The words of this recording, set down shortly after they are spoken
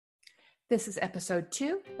This is episode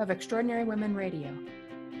 2 of Extraordinary Women Radio.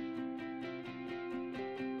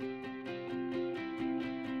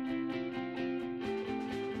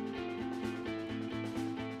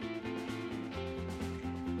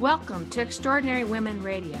 Welcome to Extraordinary Women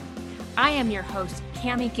Radio. I am your host,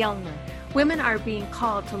 Cami Gilner. Women are being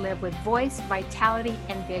called to live with voice, vitality,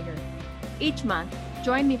 and vigor. Each month,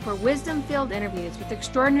 join me for wisdom-filled interviews with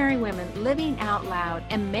extraordinary women living out loud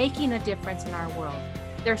and making a difference in our world.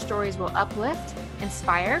 Their stories will uplift,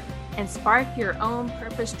 inspire, and spark your own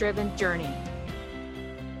purpose-driven journey.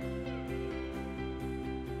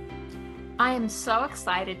 I am so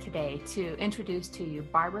excited today to introduce to you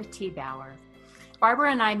Barbara T. Bauer.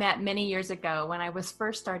 Barbara and I met many years ago when I was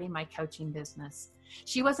first starting my coaching business.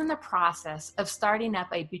 She was in the process of starting up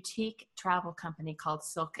a boutique travel company called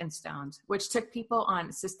Silk and Stones, which took people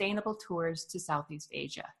on sustainable tours to Southeast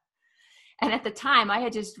Asia. And at the time, I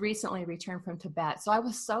had just recently returned from Tibet, so I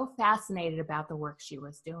was so fascinated about the work she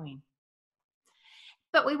was doing.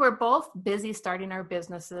 But we were both busy starting our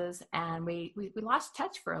businesses, and we lost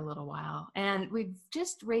touch for a little while. And we've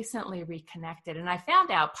just recently reconnected, and I found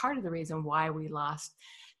out part of the reason why we lost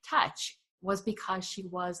touch was because she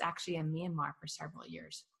was actually in Myanmar for several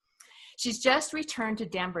years. She's just returned to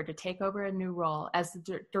Denver to take over a new role as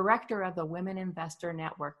the director of the Women Investor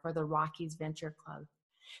Network for the Rockies Venture Club.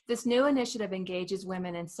 This new initiative engages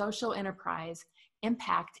women in social enterprise,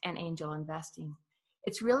 impact, and angel investing.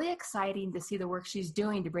 It's really exciting to see the work she's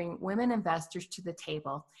doing to bring women investors to the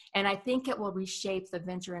table, and I think it will reshape the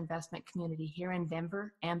venture investment community here in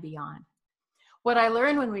Denver and beyond. What I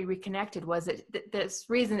learned when we reconnected was that this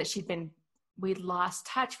reason that we'd lost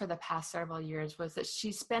touch for the past several years was that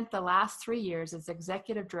she spent the last 3 years as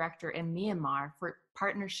executive director in Myanmar for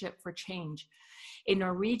Partnership for Change, a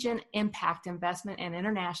Norwegian impact investment and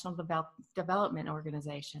international development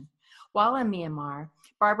organization. While in Myanmar,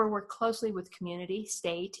 Barbara worked closely with community,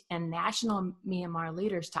 state, and national Myanmar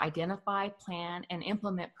leaders to identify, plan, and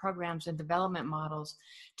implement programs and development models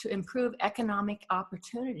to improve economic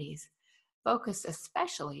opportunities, focused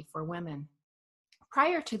especially for women.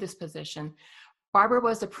 Prior to this position, Barbara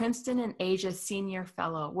was a Princeton and Asia Senior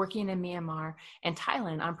Fellow working in Myanmar and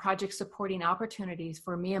Thailand on projects supporting opportunities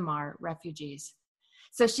for Myanmar refugees.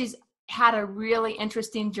 So she's had a really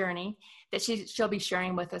interesting journey that she'll be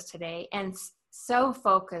sharing with us today, and so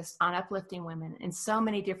focused on uplifting women in so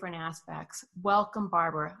many different aspects. Welcome,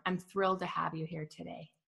 Barbara. I'm thrilled to have you here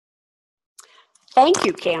today. Thank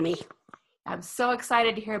you, Cami. I'm so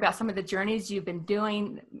excited to hear about some of the journeys you've been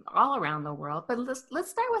doing all around the world, but let's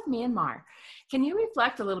start with Myanmar. Can you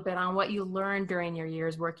reflect a little bit on what you learned during your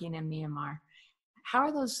years working in Myanmar? How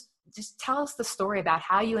are those, just tell us the story about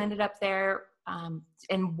how you ended up there,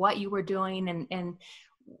 and what you were doing, and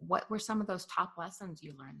what were some of those top lessons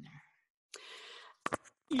you learned there?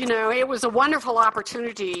 You know, it was a wonderful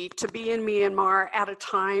opportunity to be in Myanmar at a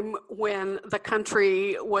time when the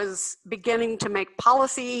country was beginning to make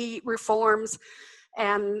policy reforms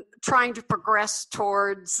and trying to progress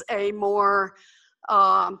towards a more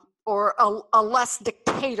or a less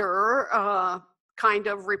dictator kind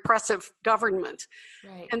of repressive government.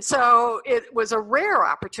 Right. And so it was a rare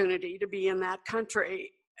opportunity to be in that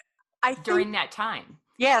country. During that time.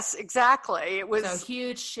 Yes, exactly. It was so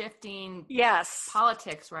huge shifting. Yes,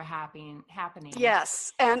 politics were happening.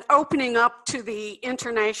 Yes, and opening up to the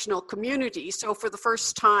international community. So for the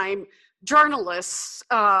first time, journalists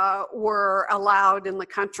were allowed in the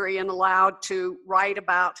country and allowed to write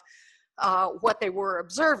about what they were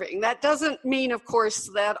observing. That doesn't mean, of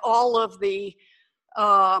course, that all of the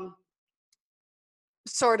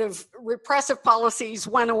sort of repressive policies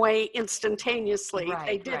went away instantaneously. Right,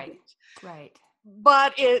 they didn't. Right.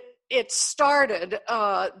 But it started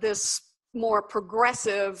this more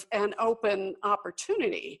progressive and open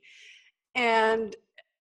opportunity. And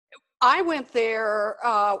I went there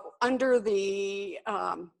under the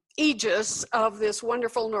aegis of this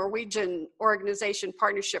wonderful Norwegian organization,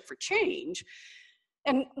 Partnership for Change.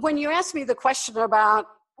 And when you asked me the question about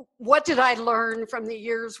what did I learn from the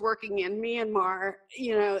years working in Myanmar,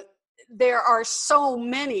 you know, there are so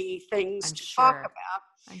many things to talk about.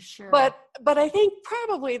 I'm sure. But I think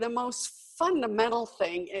probably the most fundamental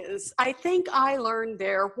thing is I think I learned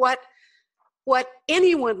there what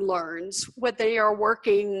anyone learns when they are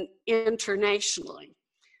working internationally.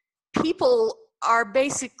 People are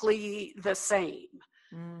basically the same.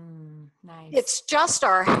 Nice. It's just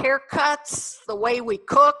our haircuts, the way we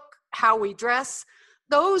cook, how we dress.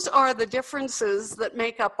 Those are the differences that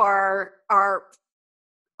make up our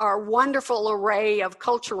wonderful array of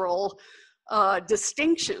cultural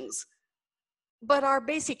distinctions. But our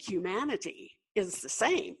basic humanity is the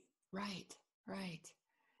same. Right.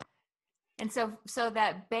 And so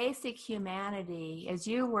that basic humanity, as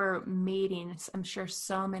you were meeting, I'm sure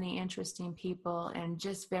so many interesting people and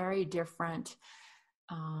just very different,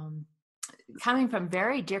 coming from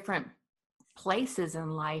very different places in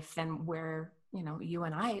life than where, you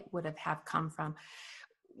and I would have come from.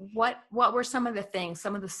 What were some of the things,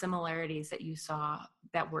 some of the similarities that you saw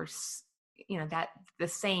that were, that the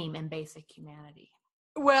same in basic humanity?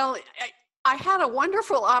 Well, I had a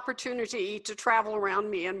wonderful opportunity to travel around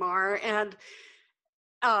Myanmar, and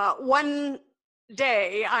one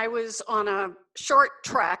day I was on a short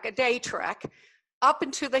trek, a day trek, up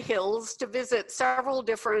into the hills to visit several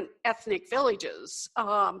different ethnic villages.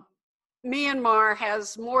 Myanmar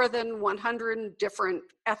has more than 100 different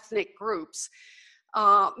ethnic groups.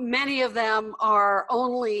 Many of them are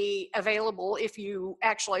only available if you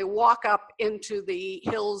actually walk up into the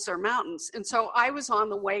hills or mountains. And so I was on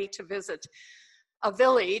the way to visit a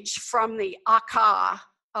village from the Aka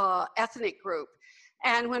ethnic group.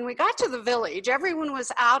 And when we got to the village, everyone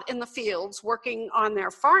was out in the fields working on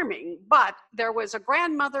their farming, but there was a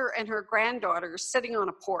grandmother and her granddaughter sitting on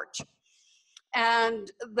a porch. And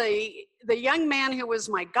the young man who was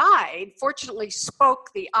my guide fortunately spoke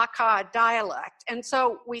the Aka dialect. And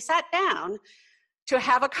so we sat down to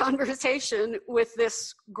have a conversation with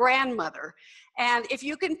this grandmother. And if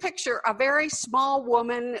you can picture a very small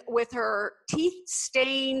woman with her teeth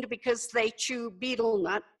stained because they chew betel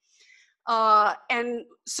nut. And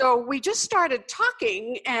so we just started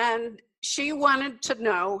talking, and she wanted to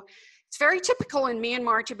know, it's very typical in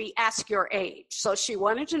Myanmar to be asked your age. So she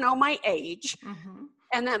wanted to know my age. Mm-hmm.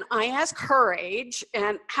 And then I asked her age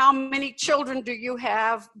and how many children do you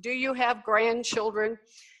have? Do you have grandchildren?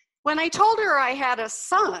 When I told her I had a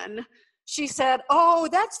son, she said, oh,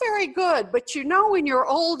 that's very good. But in your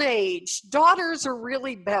old age, daughters are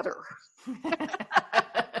really better.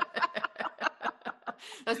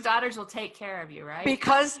 Those daughters will take care of you, right?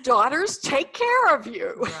 Because daughters take care of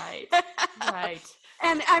you. Right, right.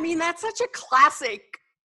 And I mean, that's such a classic,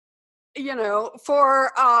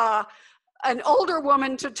 for an older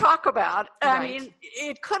woman to talk about. Right. I mean,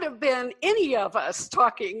 it could have been any of us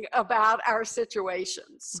talking about our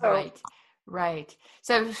situations. So, right.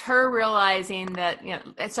 So her realizing that,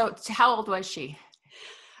 so how old was she?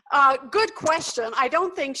 Good question. I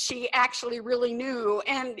don't think she actually really knew.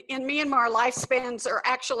 And in Myanmar, lifespans are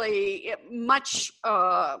actually much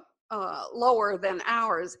lower than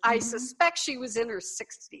ours. Mm-hmm. I suspect she was in her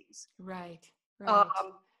 60s. Right.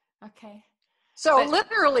 Okay. So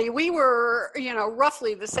literally, we were,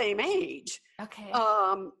 roughly the same age. Okay.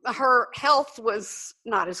 Her health was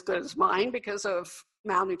not as good as mine because of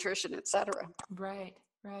malnutrition, et cetera. Right.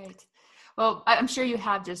 Well, I'm sure you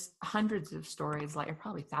have just hundreds of stories, or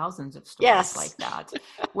probably thousands of stories like that,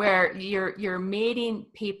 where you're meeting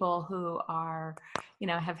people who are,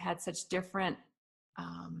 have had such different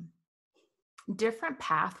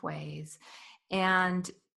pathways, and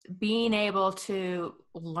being able to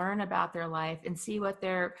learn about their life and see what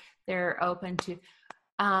they're open to.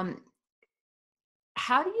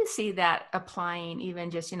 How do you see that applying, even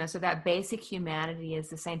just, so that basic humanity is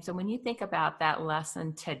the same? So when you think about that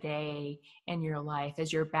lesson today in your life,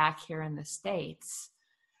 as you're back here in the States,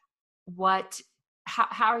 how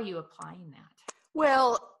are you applying that?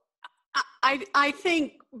 Well, I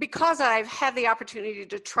think because I've had the opportunity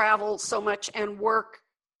to travel so much and work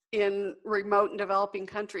in remote and developing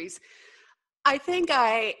countries, I think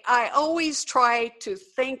I always try to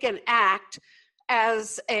think and act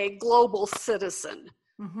as a global citizen.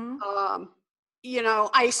 Mm-hmm.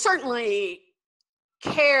 I certainly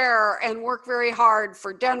care and work very hard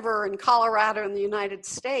for Denver and Colorado and the United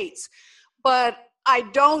States, but I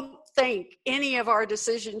don't think any of our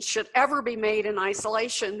decisions should ever be made in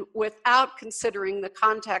isolation without considering the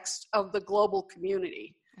context of the global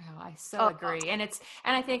community. Oh, I so agree. And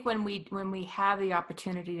I think when we have the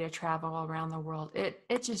opportunity to travel around the world,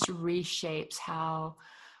 it just reshapes how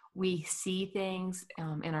we see things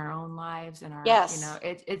in our own lives, and our,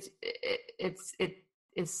 it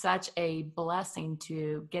is such a blessing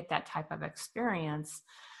to get that type of experience,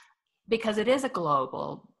 because it is a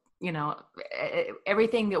global,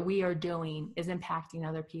 everything that we are doing is impacting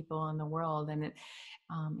other people in the world. And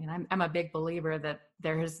I'm a big believer that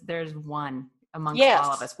there's one amongst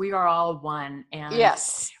all of us. We are all one. And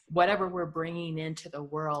whatever we're bringing into the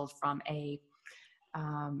world from an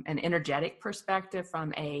energetic perspective,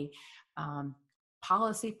 from a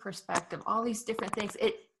policy perspective, all these different things,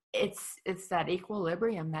 it's that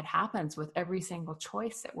equilibrium that happens with every single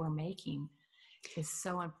choice that we're making is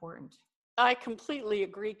so important. I completely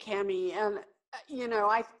agree, Cammie. And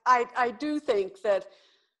I do think that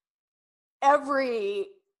every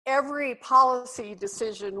every policy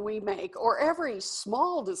decision we make, or every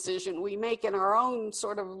small decision we make in our own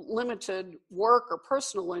sort of limited work or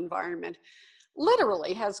personal environment,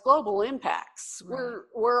 literally has global impacts. Right.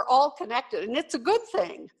 We're all connected, and it's a good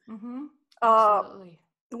thing. Mm-hmm. Absolutely.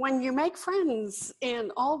 When you make friends in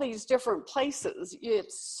all these different places,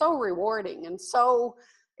 it's so rewarding and so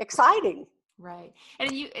exciting. Right.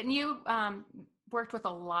 And you worked with a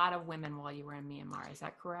lot of women while you were in Myanmar. Is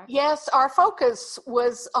that correct? Yes, our focus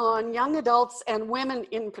was on young adults and women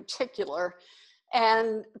in particular,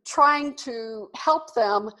 and trying to help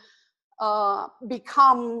them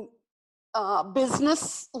become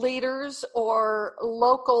business leaders or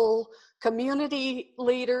local community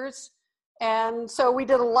leaders. And so we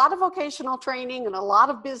did a lot of vocational training and a lot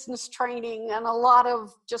of business training and a lot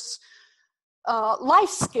of just life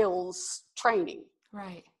skills training.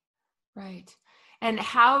 Right. Right. And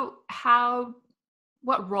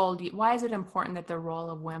what role why is it important that the role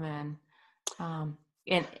of women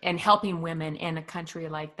in helping women in a country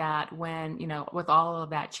like that when, with all of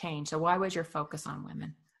that change? So why was your focus on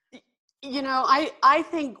women? I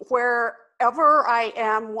think wherever I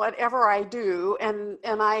am, whatever I do, and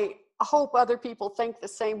I hope other people think the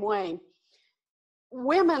same way,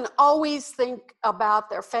 women always think about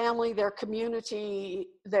their family, their community,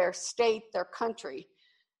 their state, their country.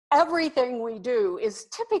 Everything we do is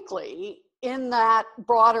typically in that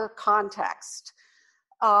broader context.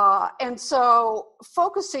 And so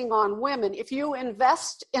focusing on women, if you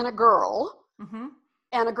invest in a girl mm-hmm.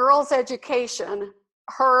 and a girl's education,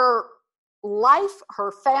 her life,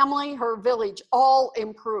 her family, her village all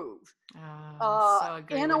improve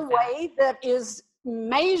in a way that is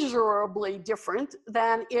measurably different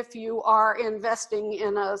than if you are investing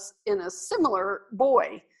in a similar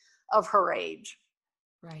boy of her age.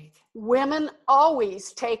 Right. Women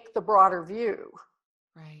always take the broader view.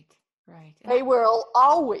 Right. Right. They will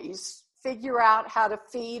always figure out how to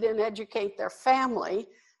feed and educate their family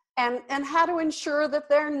and how to ensure that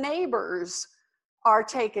their neighbors are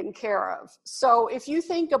taken care of. So if you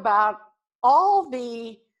think about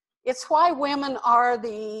it's why women are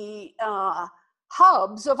the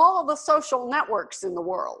hubs of all the social networks in the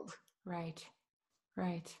world. Right.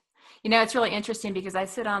 Right. It's really interesting because I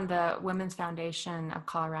sit on the Women's Foundation of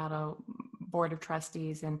Colorado Board of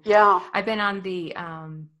Trustees, and I've been on the,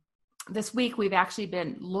 this week we've actually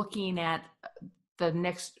been looking at the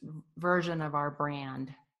next version of our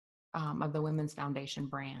brand, of the Women's Foundation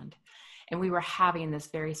brand. And we were having this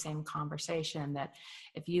very same conversation that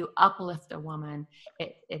if you uplift a woman,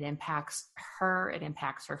 it impacts her, it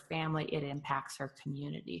impacts her family, it impacts her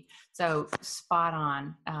community. So spot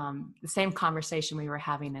on. The same conversation we were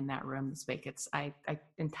having in that room this week. I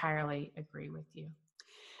entirely agree with you.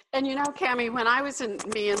 And Cami, when I was in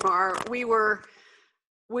Myanmar, we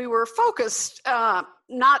were focused,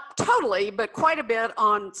 not totally, but quite a bit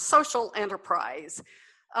on social enterprise.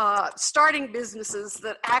 Starting businesses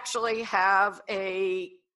that actually have an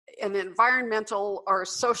environmental or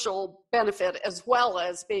social benefit, as well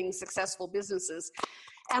as being successful businesses.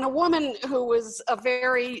 And a woman who was a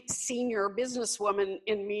very senior businesswoman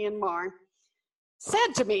in Myanmar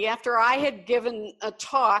said to me, after I had given a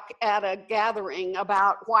talk at a gathering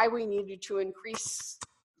about why we needed to increase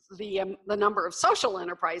the number of social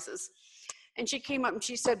enterprises, and she came up and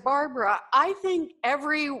she said, "Barbara, I think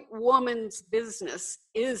every woman's business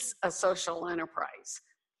is a social enterprise."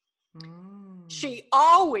 She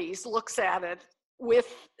always looks at it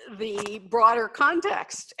with the broader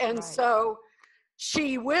context. And so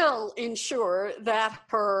she will ensure that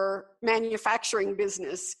her manufacturing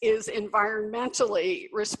business is environmentally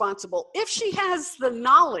responsible if she has the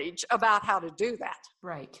knowledge about how to do that.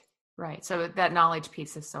 Right. So that knowledge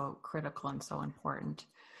piece is so critical and so important.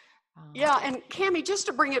 Yeah, and Cami, just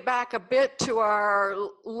to bring it back a bit to our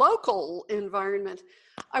local environment,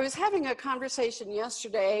 I was having a conversation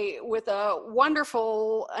yesterday with a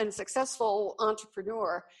wonderful and successful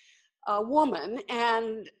entrepreneur, a woman,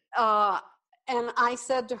 and I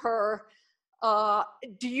said to her,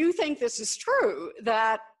 "Do you think this is true,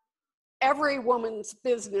 that every woman's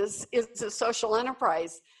business is a social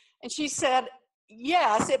enterprise?" And she said,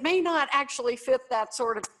 "Yes, it may not actually fit that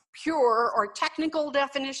sort of pure or technical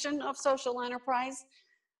definition of social enterprise,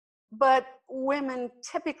 but women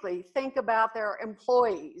typically think about their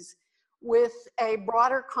employees with a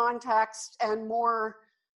broader context and more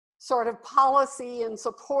sort of policy and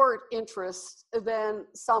support interests than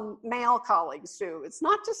some male colleagues do. It's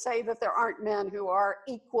not to say that there aren't men who are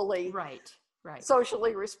equally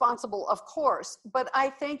socially responsible, of course, but I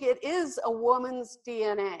think it is a woman's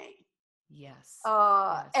DNA. Yes.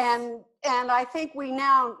 And I think we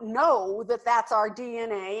now know that that's our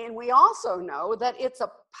DNA, and we also know that it's a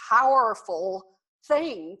powerful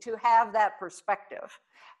thing to have that perspective.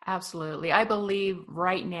 Absolutely. I believe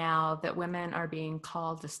right now that women are being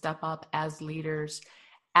called to step up as leaders,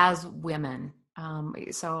 as women.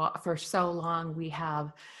 So for so long, we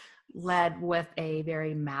have led with a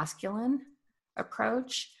very masculine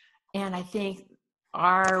approach. And I think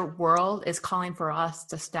our world is calling for us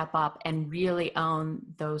to step up and really own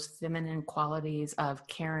those feminine qualities of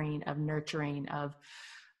caring, of nurturing, of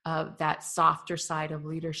that softer side of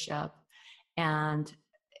leadership. And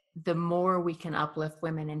the more we can uplift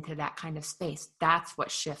women into that kind of space, that's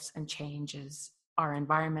what shifts and changes our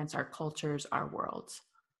environments, our cultures, our worlds,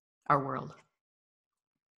 our world.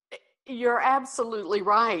 You're absolutely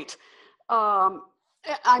right. I'm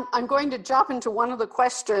going to jump into one of the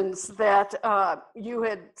questions that you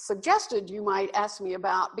had suggested you might ask me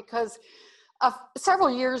about, because several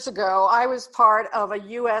years ago, I was part of a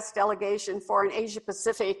U.S. delegation for an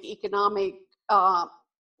Asia-Pacific economic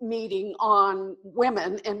meeting on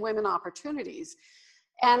women and women opportunities.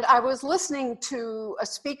 And I was listening to a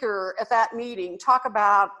speaker at that meeting talk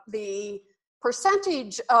about the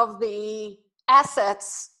percentage of the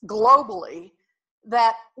assets globally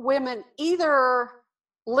that women either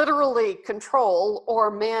literally control or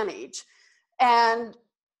manage. And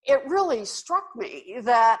it really struck me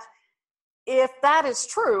that if that is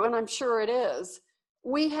true, and I'm sure it is,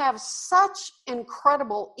 we have such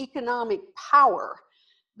incredible economic power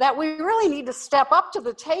that we really need to step up to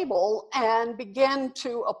the table and begin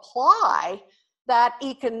to apply that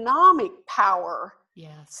economic power,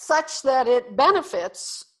 such that it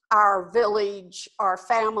benefits our village, our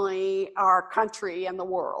family, our country, and the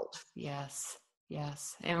world. Yes.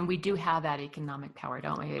 And we do have that economic power,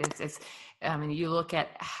 don't we? I mean, you look at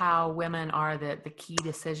how women are the key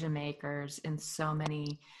decision makers in so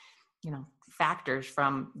many, factors,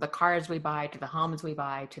 from the cars we buy to the homes we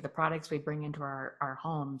buy to the products we bring into our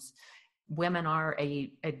homes. Women are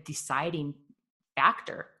a deciding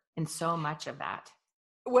factor in so much of that.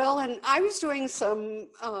 Well, and I was doing some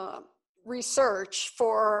research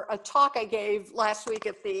for a talk I gave last week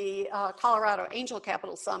at the Colorado Angel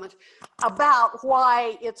Capital Summit about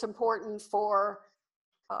why it's important for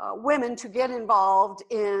women to get involved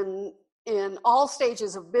in all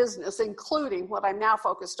stages of business, including what I'm now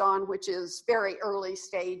focused on, which is very early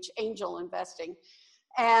stage angel investing.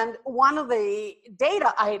 And one of the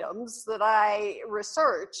data items that I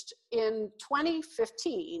researched in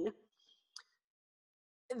 2015,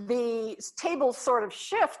 the table sort of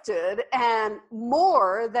shifted, and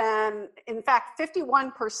more than, in fact,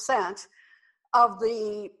 51% of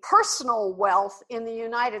the personal wealth in the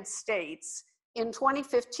United States in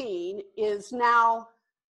 2015 is now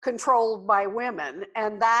controlled by women,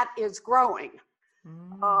 and that is growing.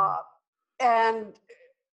 And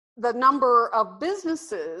the number of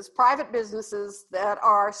businesses, private businesses, that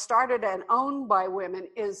are started and owned by women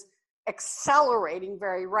is accelerating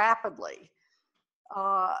very rapidly.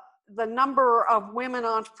 The number of women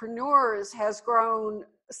entrepreneurs has grown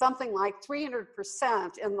something like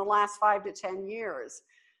 300% in the last 5 to 10 years.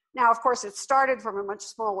 Now, of course, it started from a much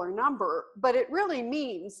smaller number, but it really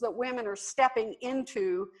means that women are stepping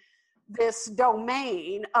into this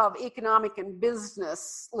domain of economic and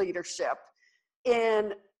business leadership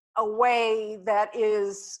in a way that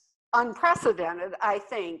is unprecedented, I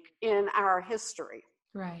think, in our history.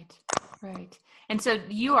 Right. And so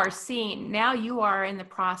you are in the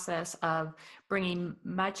process of bringing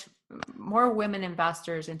much more women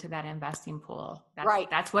investors into that investing pool.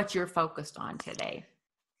 That's what you're focused on today.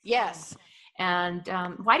 Yes. And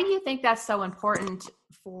why do you think that's so important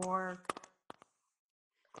for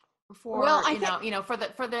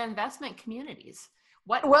the investment communities?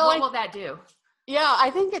 What will that do? Yeah, I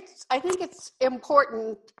think it's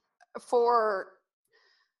important for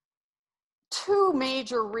two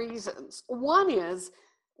major reasons. One is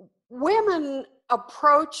women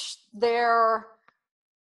approach their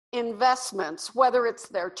investments, whether it's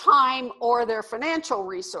their time or their financial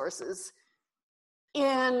resources,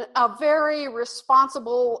 in a very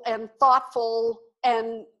responsible and thoughtful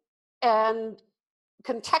and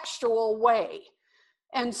contextual way.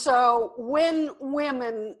 And so when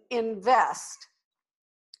women invest,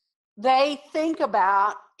 they think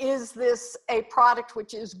about, is this a product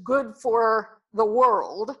which is good for the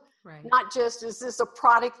world? Right. Not just, is this a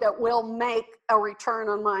product that will make a return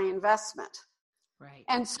on my investment? Right.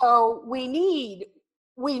 And so we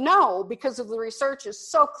know, because of the research is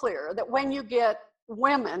so clear, that when you get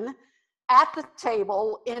women at the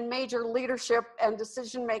table in major leadership and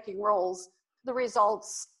decision-making roles, the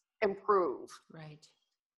results improve. Right.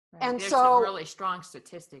 And there's so some really strong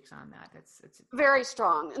statistics on that. It's very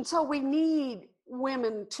strong. And so we need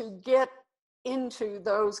women to get into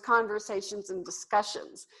those conversations and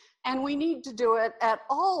discussions. And we need to do it at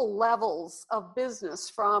all levels of business,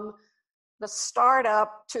 from the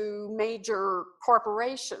startup to major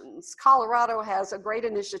corporations. Colorado has a great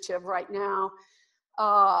initiative right now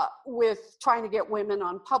with trying to get women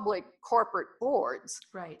on public corporate boards.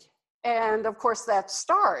 Right. And of course, that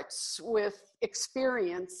starts with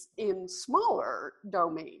experience in smaller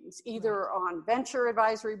domains, either on venture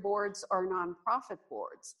advisory boards or nonprofit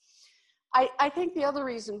boards. I think the other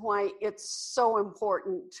reason why it's so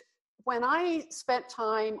important, when I spent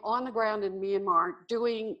time on the ground in Myanmar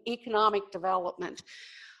doing economic development,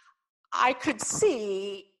 I could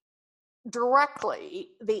see directly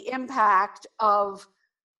the impact of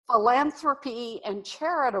philanthropy and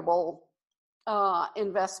charitable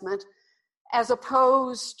investment as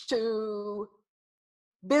opposed to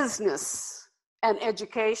business and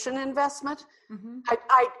education investment. Mm-hmm.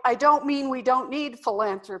 I don't mean we don't need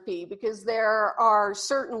philanthropy, because there are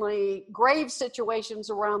certainly grave situations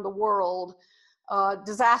around the world,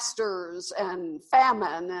 disasters and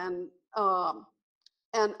famine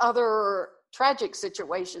and other tragic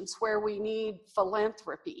situations where we need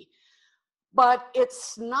philanthropy. But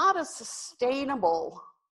it's not a sustainable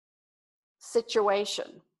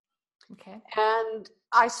situation. Okay. And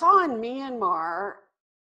I saw in Myanmar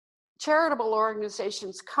charitable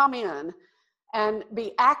organizations come in and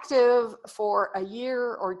be active for a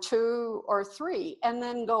year or 2 or 3 and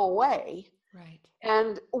then go away. Right.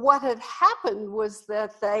 And what had happened was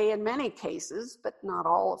that they, in many cases, but not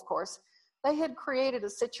all, of course, they had created a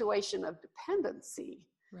situation of dependency,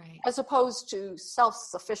 Right. as opposed to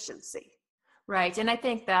self-sufficiency. Right. And I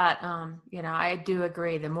think that, I do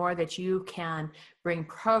agree. The more that you can bring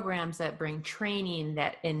programs that bring training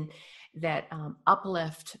that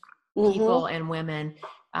uplift people and women,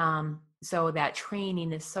 so that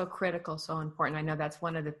training is so critical, so important. I know that's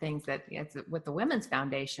one of the things that with the Women's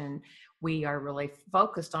Foundation, we are really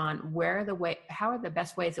focused on how are the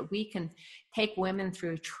best ways that we can take women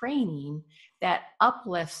through training that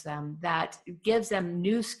uplifts them, that gives them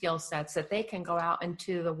new skill sets that they can go out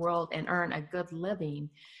into the world and earn a good living,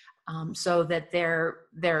 so that they're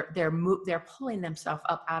pulling themselves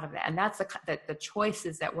up out of that. And that's the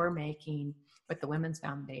choices that we're making with the Women's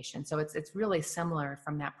Foundation. So it's really similar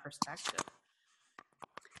from that perspective.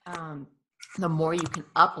 The more you can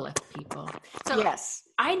uplift people. So yes.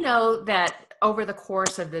 I know that over the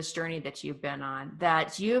course of this journey that you've been on,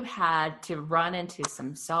 that you've had to run into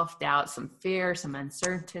some self-doubt, some fear, some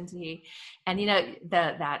uncertainty. And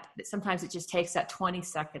that sometimes it just takes that 20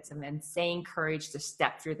 seconds of insane courage to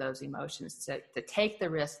step through those emotions, to take the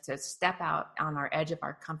risk, to step out on our edge of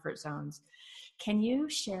our comfort zones. Can you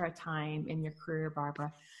share a time in your career,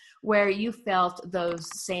 Barbara, where you felt those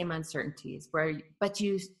same uncertainties, but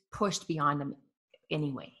you pushed beyond them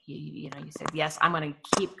anyway? You said, yes, I'm going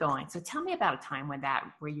to keep going. So tell me about a time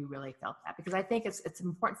where you really felt that, because I think it's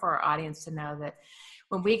important for our audience to know that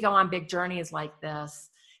when we go on big journeys like this,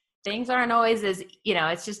 things aren't always as,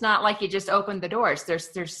 it's just not like you just open the doors.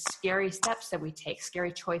 There's scary steps that we take,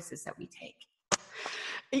 scary choices that we take.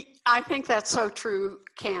 I think that's so true,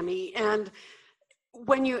 Cammie. And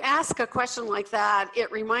when you ask a question like that, it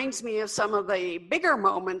reminds me of some of the bigger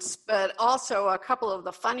moments, but also a couple of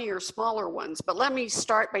the funnier, smaller ones. But let me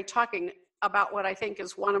start by talking about what I think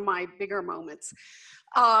is one of my bigger moments.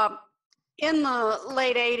 In the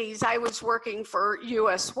late 80s, I was working for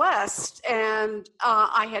US West, and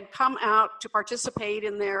I had come out to participate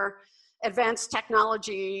in their advanced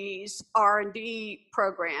technologies R&D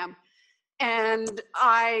program. And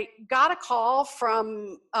I got a call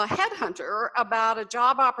from a headhunter about a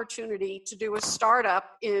job opportunity to do a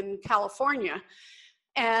startup in California.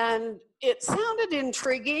 And it sounded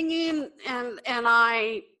intriguing, and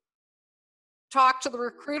I talked to the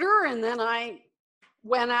recruiter, and then I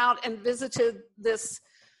went out and visited this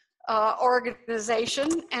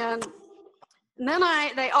organization. And then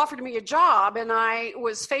they offered me a job, and I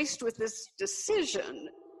was faced with this decision.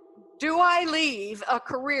 Do I leave a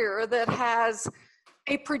career that has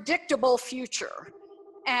a predictable future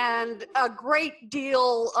and a great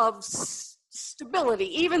deal of stability,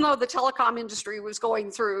 even though the telecom industry was going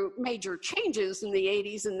through major changes in the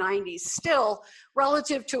 80s and 90s? Still,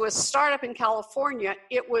 relative to a startup in California,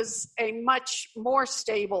 it was a much more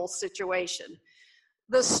stable situation.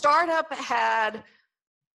 The startup had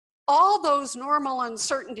all those normal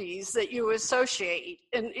uncertainties that you associate,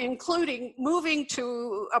 including moving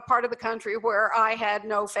to a part of the country where I had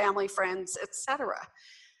no family, friends, etc.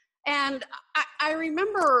 And I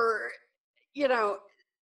remember,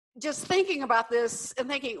 just thinking about this and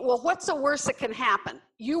thinking, well, what's the worst that can happen?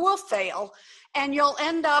 You will fail, and you'll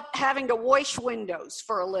end up having to wash windows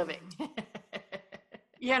for a living.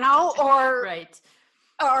 or Right.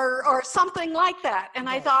 or something like that. And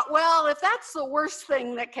I thought, well, if that's the worst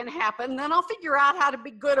thing that can happen, then I'll figure out how to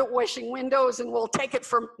be good at washing windows and we'll take it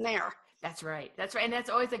from there. That's right. That's right. And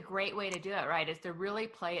that's always a great way to do it, right? Is to really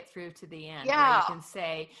play it through to the end. Yeah. Where you can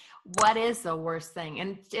say, what is the worst thing?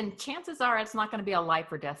 And chances are it's not going to be a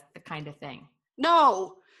life or death kind of thing.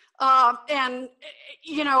 No. And,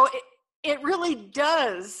 it really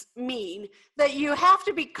does mean that you have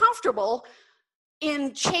to be comfortable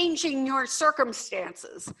in changing your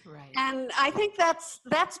circumstances. Right. And I think that's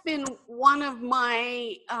been one of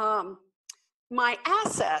my my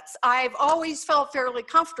assets. I've always felt fairly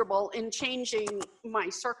comfortable in changing my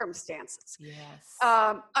circumstances. Yes.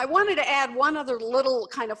 I wanted to add one other little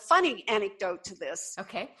kind of funny anecdote to this.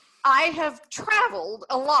 Okay. I have traveled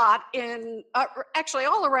a lot in, actually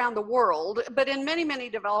all around the world, but in many, many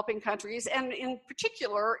developing countries, and in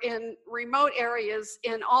particular in remote areas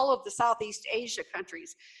in all of the Southeast Asia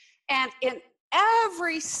countries. And in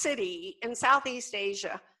every city in Southeast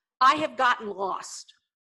Asia, I have gotten lost.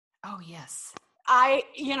 Oh, yes. I,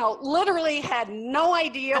 literally had no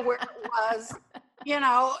idea where it was.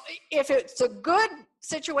 If it's a good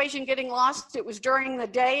situation getting lost, it was during the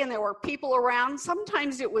day and there were people around.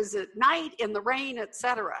 Sometimes it was at night in the rain,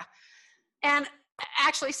 etc. And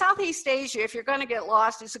actually, Southeast Asia, if you're going to get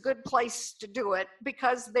lost, is a good place to do it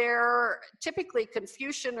because they're typically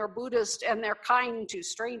Confucian or Buddhist and they're kind to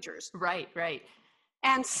strangers. Right, right.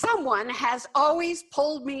 And someone has always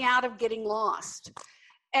pulled me out of getting lost.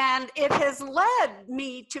 And it has led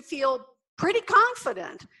me to feel pretty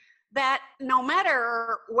confident that no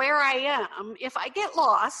matter where I am, if I get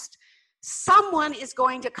lost, someone is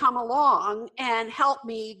going to come along and help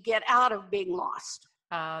me get out of being lost.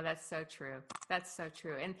 Oh, that's so true. That's so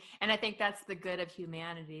true. And I think that's the good of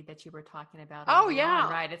humanity that you were talking about. Oh, yeah.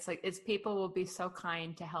 Right. It's people will be so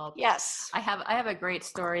kind to help. Yes. I have a great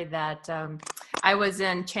story that I was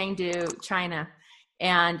in Chengdu, China,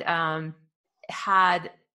 and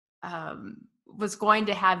was going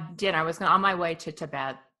to have dinner. I was on my way to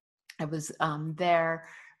Tibet. I was there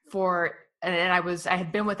and I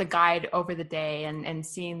had been with a guide over the day and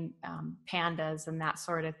seen pandas and that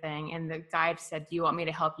sort of thing. And the guide said, "Do you want me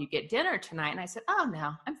to help you get dinner tonight?" And I said, "Oh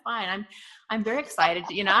no, I'm fine. I'm very excited.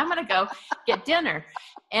 I'm going to go get dinner."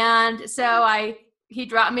 And so he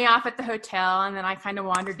dropped me off at the hotel, and then I kind of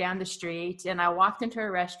wandered down the street and I walked into a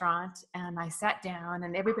restaurant and I sat down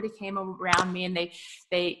and everybody came around me and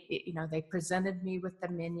they presented me with the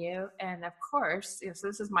menu. And of course, so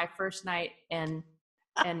this is my first night in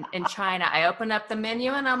China. I opened up the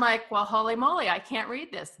menu and I'm like, well, holy moly, I can't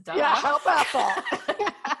read this. Duh. Yeah, how about that?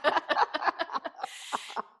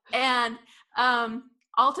 And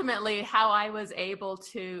ultimately, how I was able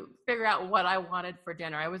to figure out what I wanted for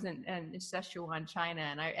dinner. I was in Szechuan, China,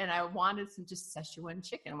 and I wanted some just Szechuan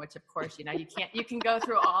chicken, which of course, you can go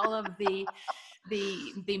through all of the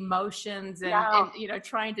motions and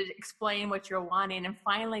trying to explain what you're wanting. And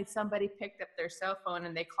finally somebody picked up their cell phone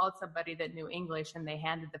and they called somebody that knew English and they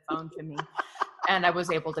handed the phone to me and I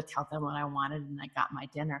was able to tell them what I wanted and I got my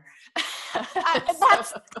dinner.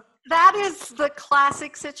 That is the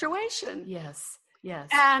classic situation. Yes. Yes.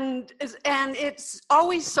 And it's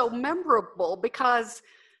always so memorable because,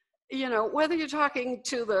 whether you're talking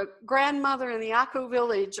to the grandmother in the Aku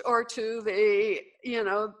village or to the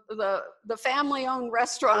family-owned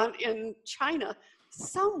restaurant in China,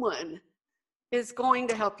 someone is going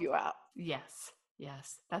to help you out. Yes.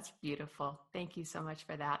 Yes. That's beautiful. Thank you so much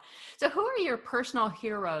for that. So who are your personal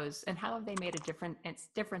heroes and how have they made a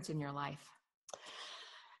difference in your life?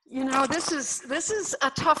 This is a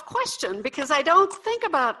tough question because I don't think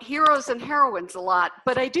about heroes and heroines a lot,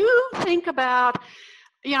 but I do think about,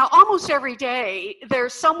 almost every day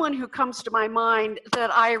there's someone who comes to my mind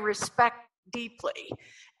that I respect deeply.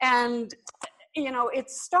 And, it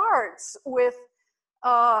starts with,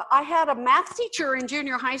 I had a math teacher in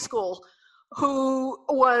junior high school who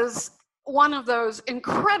was one of those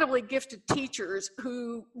incredibly gifted teachers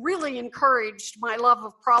who really encouraged my love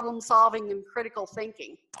of problem solving and critical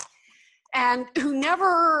thinking, and who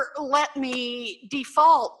never let me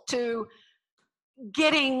default to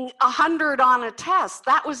getting 100 on a test.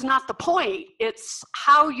 That was not the point. It's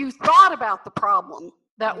how you thought about the problem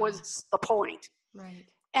that was the point. Right.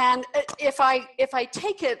 And if I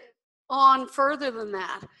take it on further than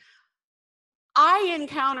that, I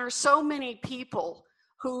encounter so many people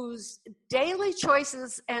whose daily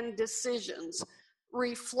choices and decisions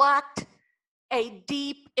reflect a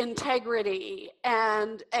deep integrity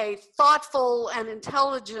and a thoughtful and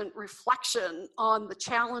intelligent reflection on the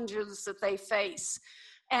challenges that they face.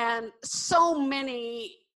 And so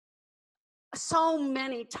many so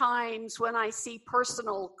many times when I see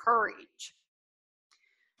personal courage.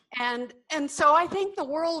 And so I think the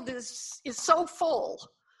world is so full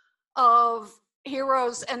of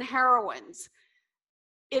heroes and heroines.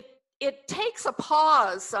 It takes a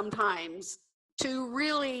pause sometimes to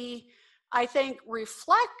really, I think,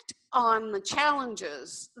 reflect on the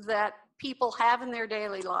challenges that people have in their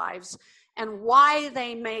daily lives and why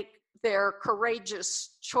they make their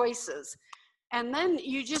courageous choices. And then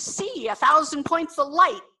you just see 1,000 points of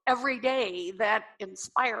light every day that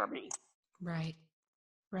inspire me. Right.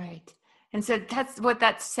 Right. And so that's what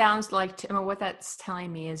that sounds like to, I mean, what that's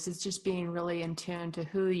telling me is it's just being really in tune to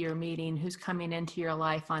who you're meeting, who's coming into your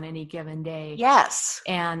life on any given day. Yes.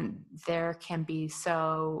 And there can be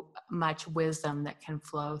so much wisdom that can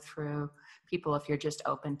flow through people if you're just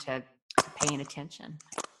open to paying attention.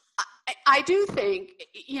 I do think,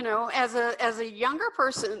 you know, as a younger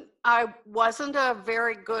person, I wasn't a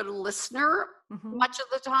very good listener much of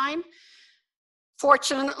the time.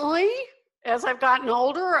 Fortunately, as I've gotten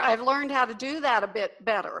older, I've learned how to do that a bit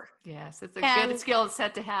better. Yes, it's a good skill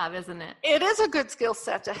set to have, isn't it? It is a good skill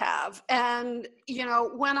set to have. And, you know,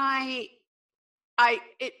 when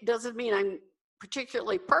it doesn't mean I'm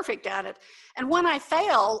particularly perfect at it. And when I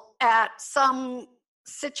fail at some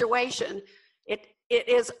situation, it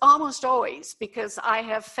is almost always because I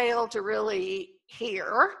have failed to really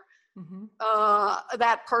hear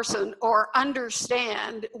that person or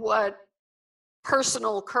understand what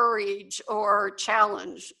personal courage or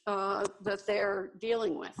challenge that they're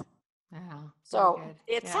dealing with. Wow. So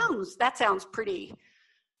that sounds pretty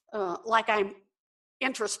like I'm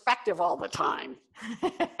introspective all the time.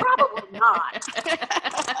 Probably not.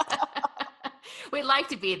 We'd like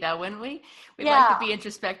to be, though, wouldn't we? We'd like to be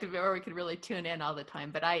introspective, or we could really tune in all the time.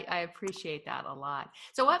 But I appreciate that a lot.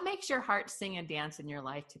 So what makes your heart sing and dance in your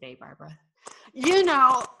life today, Barbara? You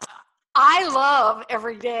know, I love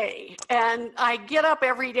every day, and I get up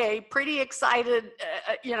every day pretty excited,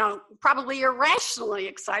 you know, probably irrationally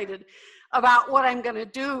excited about what I'm going to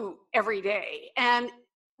do every day. And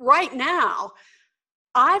right now,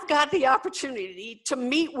 I've got the opportunity to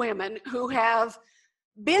meet women who have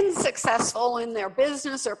been successful in their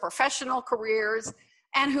business or professional careers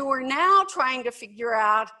and who are now trying to figure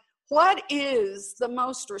out what is the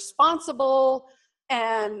most responsible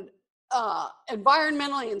and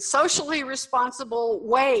environmentally and socially responsible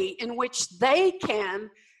way in which they can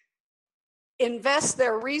invest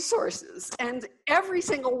their resources. And every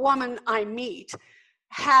single woman I meet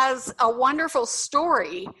has a wonderful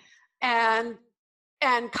story and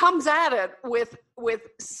comes at it with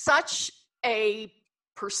such a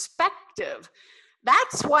perspective.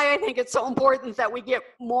 That's why I think it's so important that we get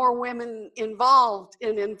more women involved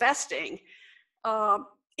in investing.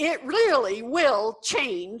 It really will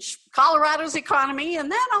change Colorado's economy and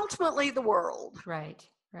then ultimately the world. Right.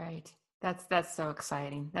 That's so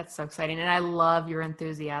exciting. That's so exciting. And I love your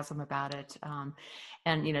enthusiasm about it.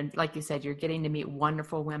 And, you know, like you said, you're getting to meet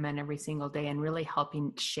wonderful women every single day and really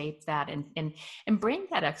helping shape that and bring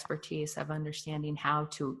that expertise of understanding how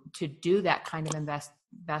to do that kind of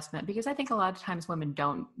investment, because I think a lot of times women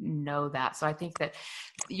don't know that. So I think that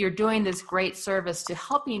you're doing this great service to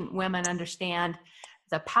helping women understand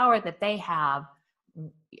the power that they have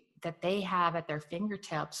at their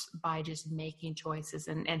fingertips by just making choices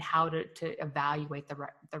and how to evaluate the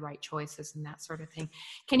right choices and that sort of thing.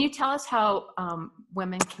 Can you tell us how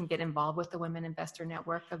women can get involved with the Women Investor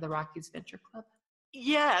Network of the Rockies Venture Club?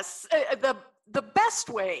 Yes, the best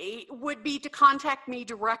way would be to contact me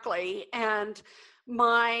directly, and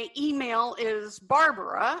my email is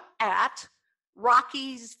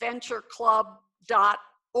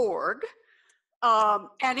barbara@rockiesventureclub.org.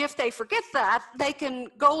 And if they forget that, they can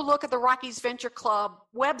go look at the Rockies Venture Club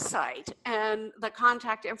website, and the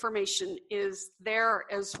contact information is there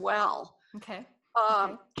as well. Okay.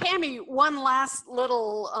 Cammie, one last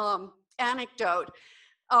little anecdote.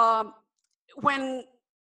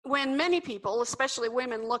 When many people, especially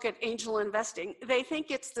women, look at angel investing, they think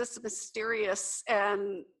it's this mysterious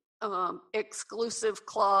and exclusive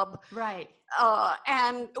club. Right.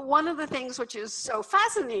 And one of the things which is so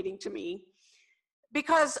fascinating to me,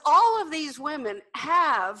 because all of these women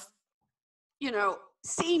have, you know,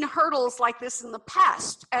 seen hurdles like this in the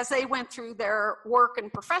past as they went through their work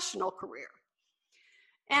and professional career.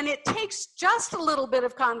 And it takes just a little bit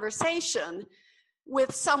of conversation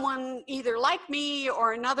with someone either like me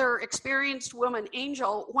or another experienced woman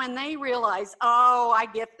angel when they realize, oh, I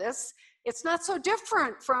get this. It's not so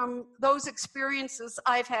different from those experiences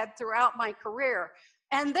I've had throughout my career.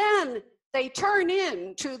 And then they turn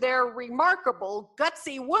into their remarkable,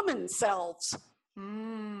 gutsy woman selves.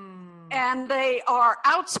 And they are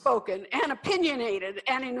outspoken and opinionated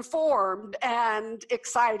and informed and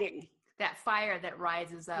exciting. That fire that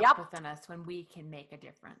rises up within us when we can make a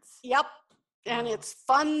difference. Yep. And it's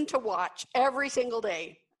fun to watch every single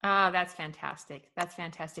day. Oh, that's fantastic. That's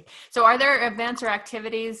fantastic. So are there events or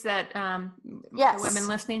activities that women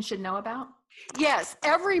listening should know about? Yes.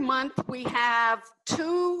 Every month we have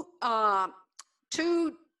two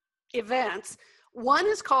events. One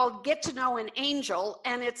is called Get to Know an Angel,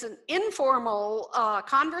 and it's an informal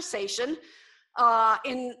conversation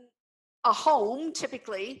in a home,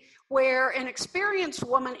 typically, where an experienced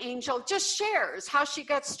woman angel just shares how she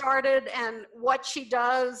got started and what she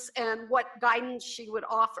does and what guidance she would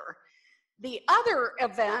offer. The other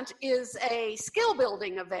event is a skill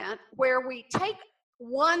building event where we take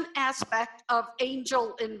one aspect of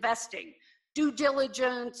angel investing, due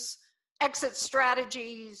diligence, exit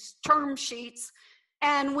strategies, term sheets,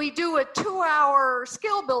 and we do a 2-hour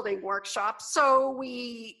skill building workshop. So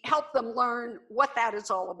we help them learn what that is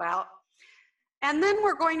all about. And then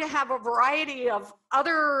we're going to have a variety of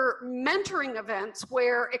other mentoring events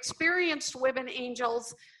where experienced women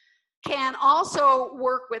angels can also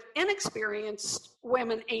work with inexperienced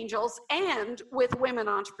women angels and with women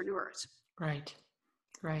entrepreneurs. Right.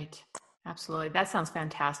 Absolutely. That sounds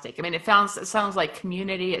fantastic. I mean, it sounds like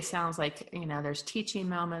community. It sounds like, there's teaching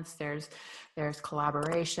moments, there's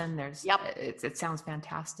collaboration, it sounds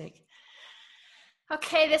fantastic.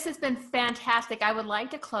 Okay, this has been fantastic. I would like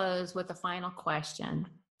to close with a final question.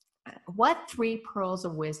 What 3 pearls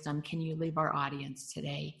of wisdom can you leave our audience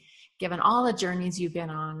today? Given all the journeys you've been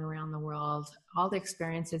on around the world, all the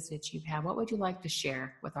experiences that you've had, what would you like to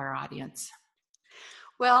share with our audience?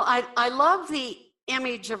 Well, I love the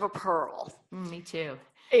image of a pearl. Me too.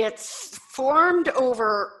 It's formed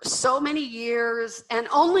over so many years and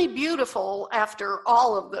only beautiful after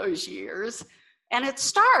all of those years. And it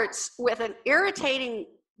starts with an irritating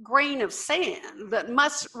grain of sand that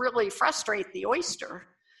must really frustrate the oyster.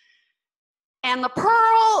 And the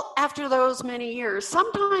pearl, after those many years,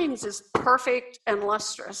 sometimes is perfect and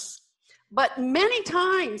lustrous, but many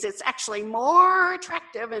times it's actually more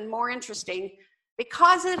attractive and more interesting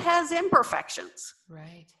because it has imperfections.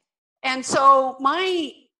 Right. And so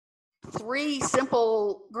my 3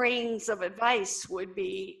 simple grains of advice would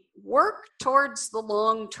be: work towards the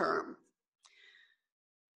long term.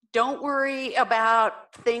 Don't worry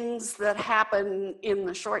about things that happen in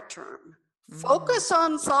the short term. Focus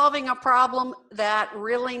on solving a problem that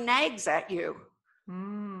really nags at you.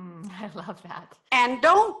 I love that. And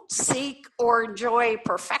don't seek or enjoy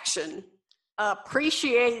perfection.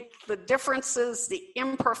 Appreciate the differences, the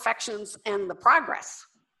imperfections, and the progress.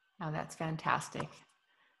 Oh, that's fantastic.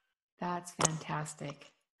 That's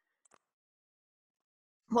fantastic.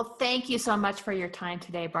 Well, thank you so much for your time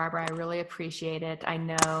today, Barbara. I really appreciate it. I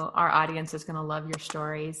know our audience is going to love your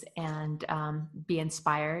stories and be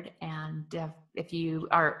inspired. And if you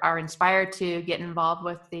are inspired to get involved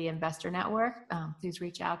with the Investor Network, please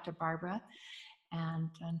reach out to Barbara. And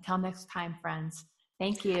until next time, friends,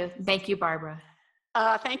 thank you. Thank you, Barbara.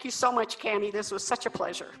 Thank you so much, Cammie. This was such a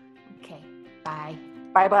pleasure. Okay, bye.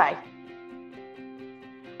 Bye-bye.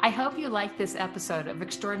 I hope you liked this episode of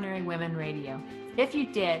Extraordinary Women Radio. If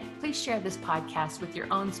you did, please share this podcast with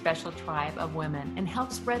your own special tribe of women and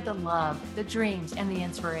help spread the love, the dreams, and the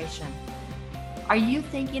inspiration. Are you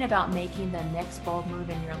thinking about making the next bold move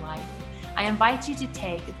in your life? I invite you to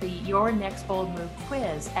take the Your Next Bold Move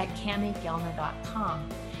quiz at CammieGellner.com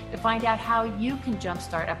to find out how you can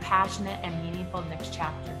jumpstart a passionate and meaningful next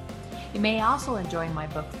chapter. You may also enjoy my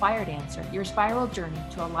book, Fire Dancer, Your Spiral Journey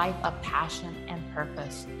to a Life of Passion and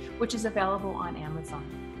Purpose, which is available on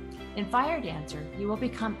Amazon. In Fire Dancer, you will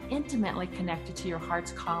become intimately connected to your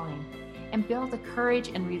heart's calling and build the courage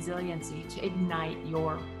and resiliency to ignite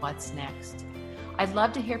your what's next. I'd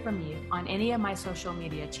love to hear from you on any of my social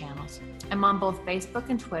media channels. I'm on both Facebook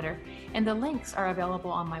and Twitter, and the links are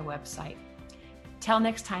available on my website. Till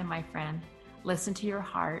next time, my friend, listen to your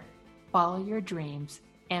heart, follow your dreams,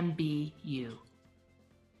 and be you.